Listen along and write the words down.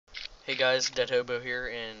Hey guys, Dead Hobo here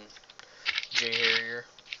and Jay Harrier.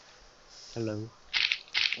 Hello.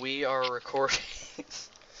 We are recording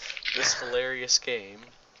this hilarious game.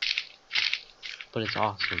 But it's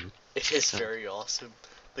awesome. It is So, very awesome.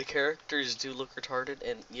 The characters do look retarded,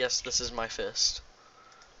 and yes, this is my fist.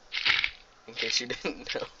 In case you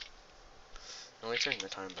didn't know. Let me turn the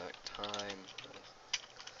time back. Time.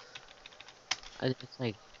 it's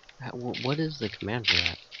like, what is the command for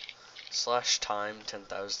that? Slash time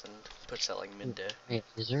 10,000. Puts at like midday. Wait,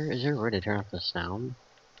 is there a way to turn off the sound?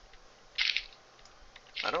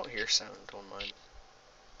 I don't hear sound on mine.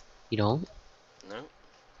 You don't? No?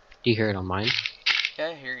 Do you hear it on mine? Yeah,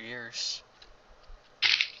 I hear yours.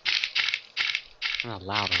 Not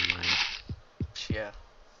loud on mine. Yeah.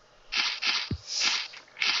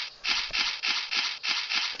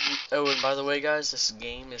 Oh, and by the way, guys, this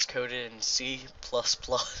game is coded in C++.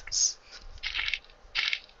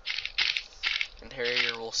 And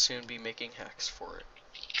Harrier will soon be making hacks for it.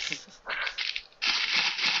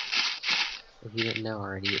 If you didn't know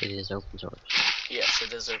already, it is open source. Yes,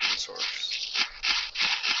 it is open source.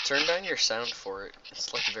 Turn down your sound for it.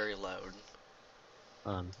 It's like very loud.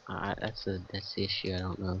 That's the issue. I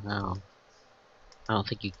don't know how. I don't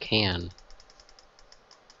think you can.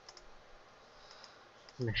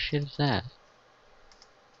 What the shit is that?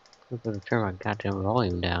 I'm gonna turn my goddamn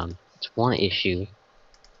volume down. It's one issue.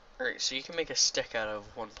 Alright, so you can make a stick out of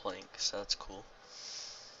one plank, so that's cool.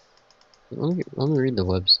 Let me read the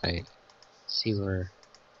website. See where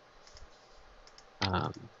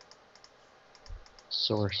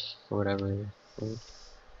source or whatever.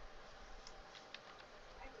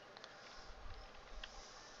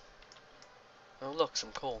 Oh look,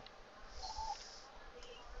 some coal.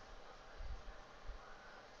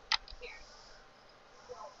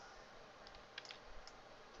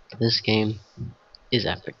 This game is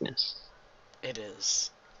epicness. It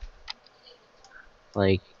is.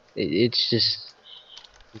 Like, it's just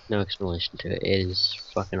no explanation to it. It is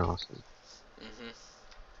fucking awesome.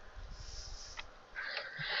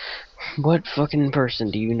 What fucking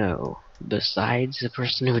person do you know, besides the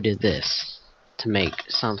person who did this, to make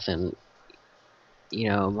something,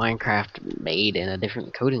 Minecraft made in a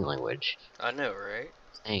different coding language? I know, right?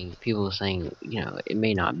 People saying, it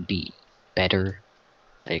may not be better.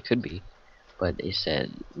 It could be, but they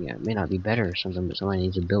said, it may not be better or something, but somebody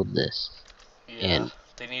needs to build this. Yeah. And,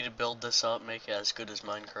 They need to build this up, make it as good as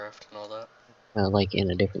Minecraft and all that. like,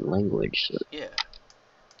 in a different language. So, Yeah.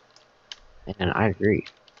 and I agree.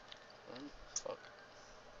 Fuck.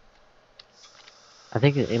 I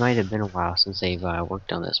think it might have been a while since they've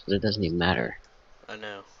worked on this, but it doesn't even matter. I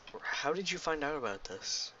know. How did you find out about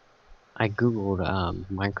this? I googled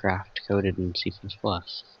Minecraft coded in C++.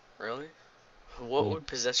 Really? What Yeah, would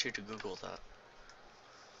possess you to Google that?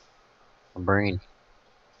 my brain.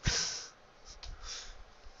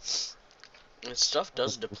 And stuff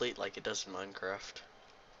does deplete like it does in Minecraft.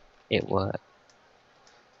 It what?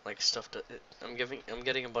 Like stuff I'm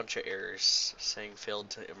getting a bunch of errors saying failed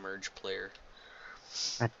to emerge player.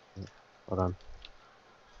 Hold on.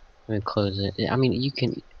 Let me close it. I mean, you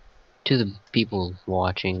can. To the people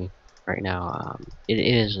watching right now, it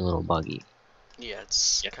is a little buggy. Yeah,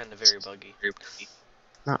 it's kind of very buggy.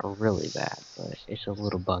 Not really bad, but it's a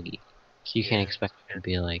little buggy. So you can't Yeah. expect it to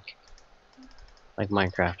be like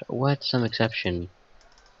Minecraft. What? Some exception?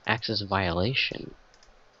 Access violation.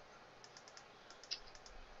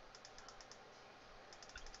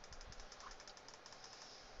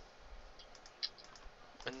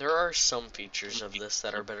 And there are some features of this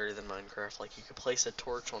that are better than Minecraft, like you could place a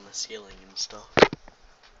torch on the ceiling and stuff.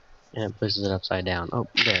 And it places it upside down. Oh,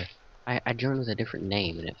 there. I joined with a different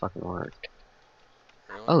name and it fucking worked.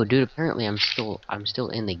 Really? Oh, dude, apparently I'm still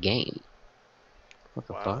in the game. What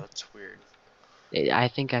the Wow, fuck? that's weird. I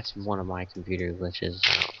think that's one of my computer glitches.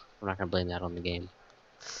 I'm not gonna blame that on the game.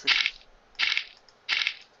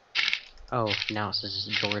 Oh, now it says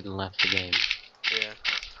Jordan left the game. Yeah.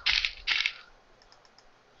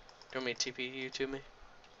 Do you want me to TP you to me?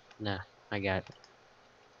 Nah, I got it.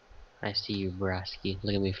 I see you, Brasky.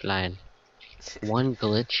 Look at me flying. One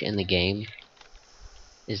glitch in the game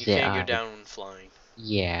is You that can't go down when flying.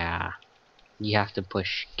 yeah, you have to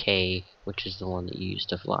push K, which is the one that you use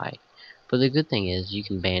to fly. But the good thing is you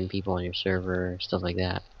can ban people on your server, stuff like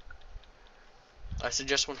that. I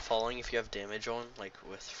suggest when falling, if you have damage on, like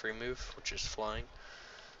with free move, which is flying,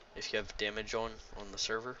 if you have damage on the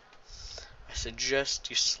server, I suggest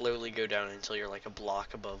you slowly go down until you're like a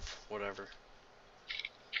block above whatever.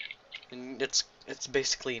 And it's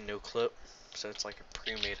basically no clip, so it's like a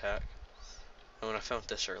pre-made hack. And when I found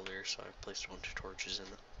this earlier, so I placed a bunch of torches in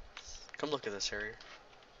it. Come look at this area.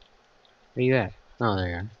 Where you at? Oh, there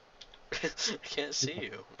you are. I can't see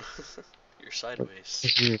you. You're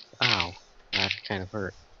sideways. Ow, that kind of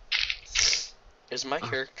hurt. Is my Uh,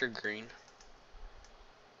 character green?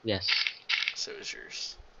 yes. So is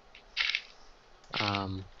yours.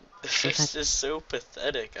 Um, sometimes, This is so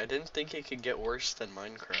pathetic. I didn't think it could get worse than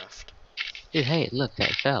Minecraft. dude, hey, look,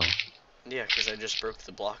 that fell. Yeah, because I just broke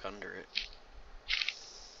the block under it.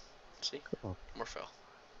 See? Cool. More fell.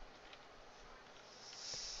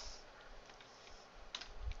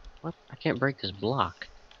 What? I can't break this block.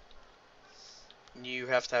 You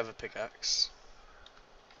have to have a pickaxe.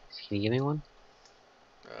 Can you give me one?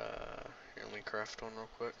 Here, let me craft one real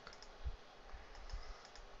quick.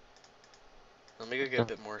 Let me go get a So,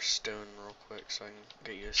 bit more stone real quick so I can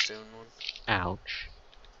get you a stone one. ouch.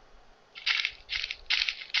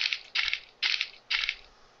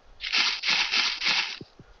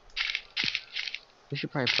 We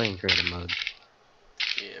should probably play in creative mode.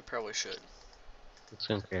 Yeah, probably should. Let's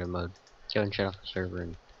go in creative mode. Go and shut off the server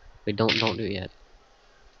and wait, don't do it yet.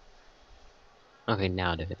 Okay,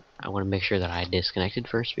 now do it. I want to make sure that I disconnected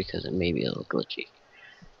first because it may be a little glitchy.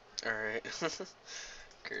 Alright.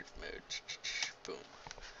 Creative mode. Boom.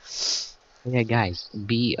 Yeah, guys,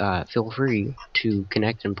 feel free to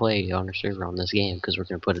connect and play on our server on this game because we're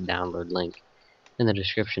gonna put a download link in the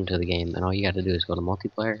description to the game, and all you got to do is go to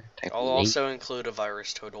multiplayer, type I'll in Nate. also include a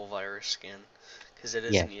total virus scan, because it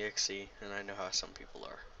is Yes, an EXE, and I know how some people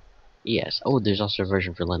are. yes. Oh, there's also a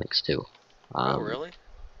version for Linux too. Oh, Um, really?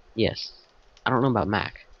 yes. I don't know about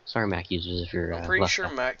Mac. Sorry, Mac users, if you're I'm pretty left sure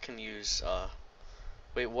out. Mac can use,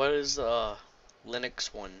 wait, what is the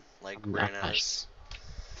Linux one, like, I'm ran as?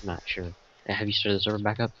 not sure. Have you started the server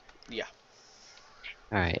back up? Yeah.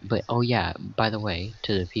 Alright, but oh yeah, by the way,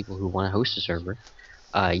 to the people who want to host a server,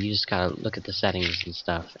 you just gotta look at the settings and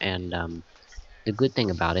stuff. And the good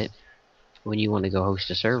thing about it, when you want to go host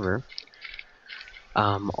a server,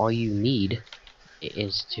 all you need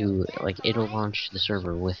is to like it'll launch the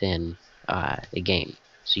server within the game,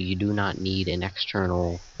 so you do not need an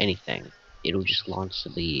external anything. It'll just launch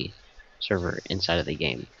the server inside of the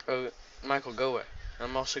game. Oh, Michael, go away.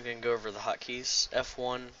 I'm also going to go over the hotkeys.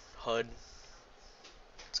 F1, HUD.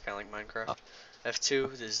 It's kind of like Minecraft. Uh,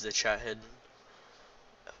 F2 is the chat hidden.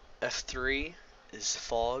 F3 is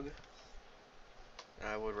fog.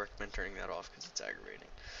 I would recommend turning that off because it's aggravating.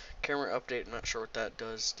 Camera update, not sure what that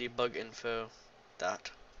does. Debug info, that.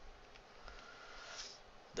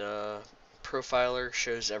 The profiler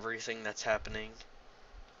shows everything that's happening.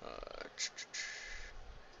 Uh,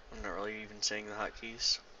 I'm not really even saying the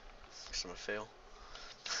hotkeys because I'm a fail.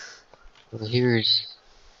 well, here's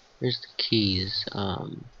the keys.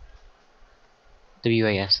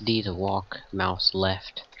 WASD to walk, mouse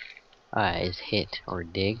left is hit or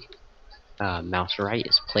dig. Mouse right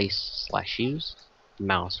is place slash use.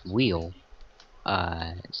 Mouse wheel,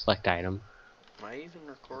 select item. Am I even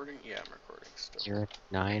recording? Yeah, I'm recording still. 0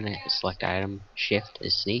 9 select item. Shift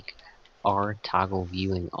is sneak. R toggle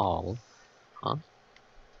viewing all. Huh?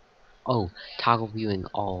 Oh, toggle viewing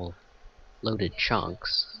all loaded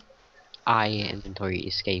chunks. I inventory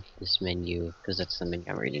escape this menu because that's the menu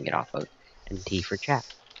I'm reading it off of. And T for chat.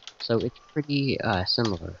 So it's pretty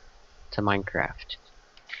similar to Minecraft.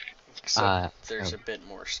 Except there's So a bit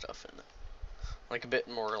more stuff in it. Like a bit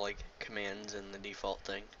more like commands in the default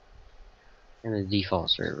thing. in the default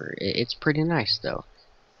server, it's pretty nice though.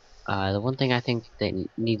 The one thing I think that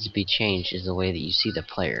needs to be changed is the way that you see the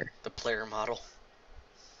player. The player model.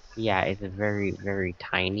 Yeah, it's a very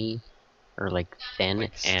tiny or like thin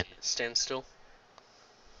Like and stand still.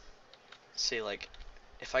 See, like,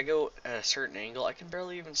 if I go at a certain angle, I can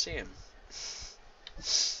barely even see him.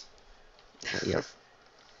 yep.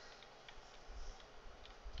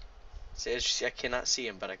 See, as you see, I cannot see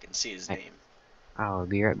him, but I can see his I, name. I'll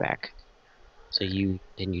be right back. So Alright. you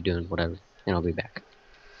continue doing whatever, and I'll be back.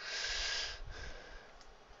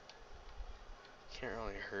 Can't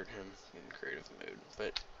really hurt him in creative mode,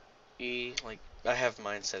 but E, like, I have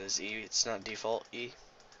mine set as E. It's not default E,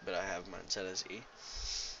 but I have mine set as E.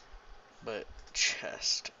 But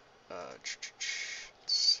chest, let's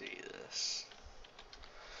see this.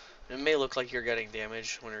 It may look like you're getting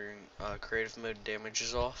damage when your creative mode damage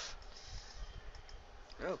is off.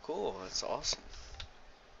 Oh, cool. That's awesome.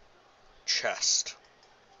 Chest.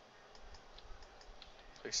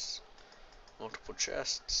 Place multiple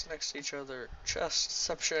chests next to each other.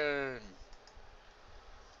 Chestception.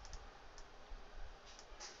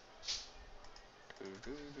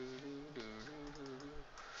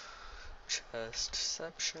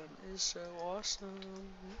 Chestception is so awesome.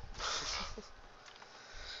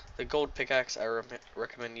 The gold pickaxe I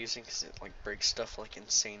recommend using because it like breaks stuff like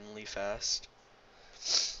insanely fast.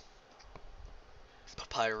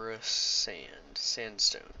 papyrus, sand,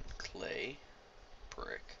 sandstone, clay,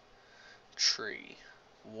 brick, tree,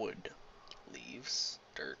 wood, leaves,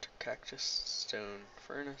 dirt, cactus, stone,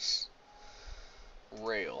 furnace,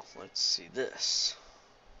 rail. Let's see this.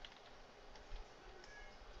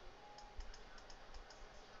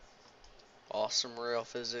 Awesome rail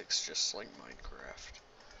physics, just like Minecraft.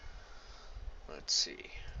 Let's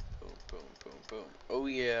see. Boom, boom, boom, boom. Oh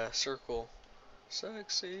yeah, circle.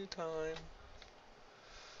 Sexy time.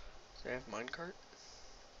 Do they have minecart?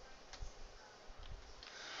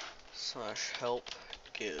 Slash help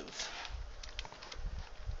give.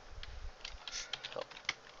 Help.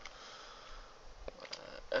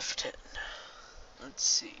 F10. Let's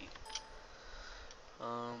see.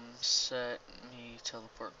 Set me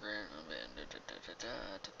teleport grant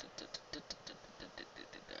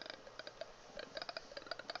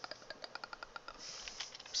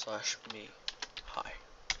slash me. Hi.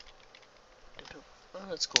 Oh,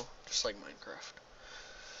 that's cool. Just like Minecraft.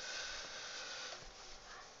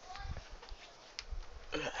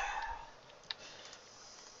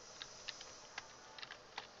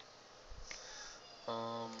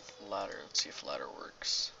 Ladder. Let's see if ladder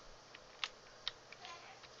works.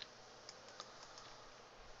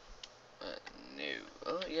 No.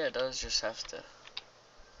 Oh, yeah, it does. Just have to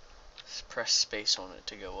press space on it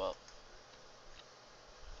to go up.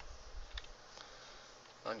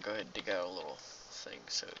 I'll go ahead and dig out a little thing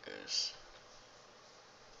so it goes.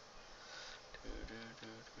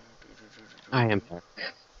 I am there.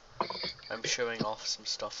 I'm showing off some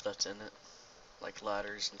stuff that's in it, like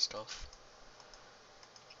ladders and stuff.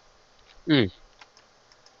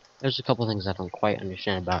 There's a couple things I don't quite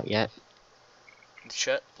understand about yet.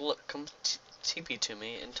 Chet, look, come TP to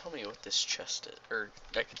me and tell me what this chest is. Or,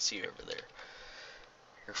 I can see you over there.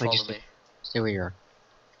 Here, Wait, follow just me. stay where you are.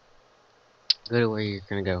 Go to where you're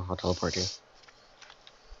gonna go. I'll teleport you.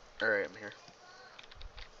 Alright, I'm here.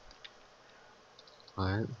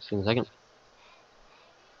 Alright, see you in a second.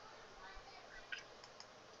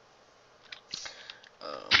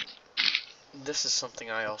 This is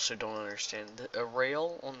something I also don't understand. A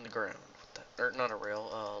rail on the ground. Or, not a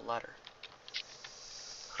rail, ladder.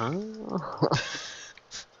 Huh?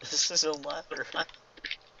 This is a ladder.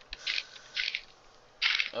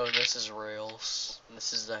 Oh, this is rails.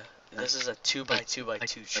 This is a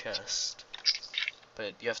 2x2x2 chest.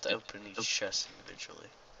 But you have to open each chest individually.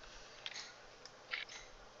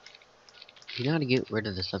 You know how to get rid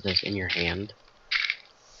of the stuff that's in your hand?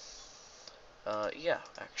 Yeah,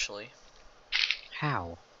 actually.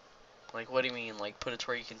 How? Like, what do you mean? Like, put it to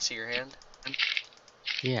where you can see your hand?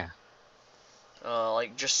 Yeah.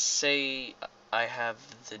 Like, just say I have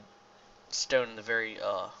the stone in the very,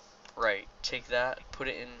 right. Take that, put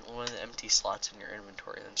it in one of the empty slots in your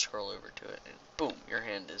inventory, then scroll over to it, and boom, your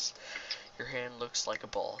hand looks like a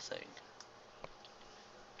ball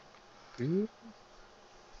thing.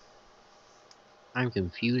 I'm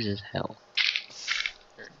confused as hell.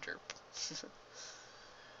 You're a derp.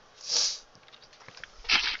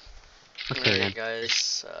 Okay, Alright,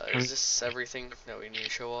 guys, is this everything that we need to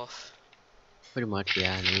show off? pretty much,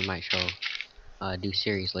 yeah, and then we might show, do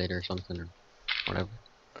series later or something, or whatever.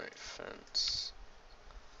 Alright, fence.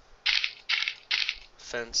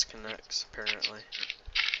 Fence connects, apparently.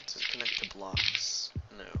 Does it connect to blocks?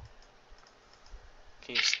 No.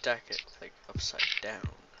 Can you stack it, like, upside down?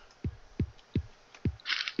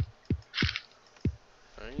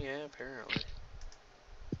 Oh, yeah, apparently.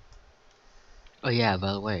 Oh yeah,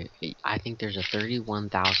 by the way, I think there's a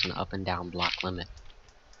 31,000 up and down block limit.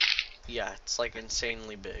 Yeah, it's, like,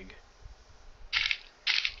 insanely big.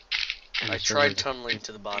 And I the tried server, tunneling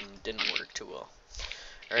to the bottom, didn't work too well.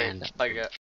 Alright, and bye guys.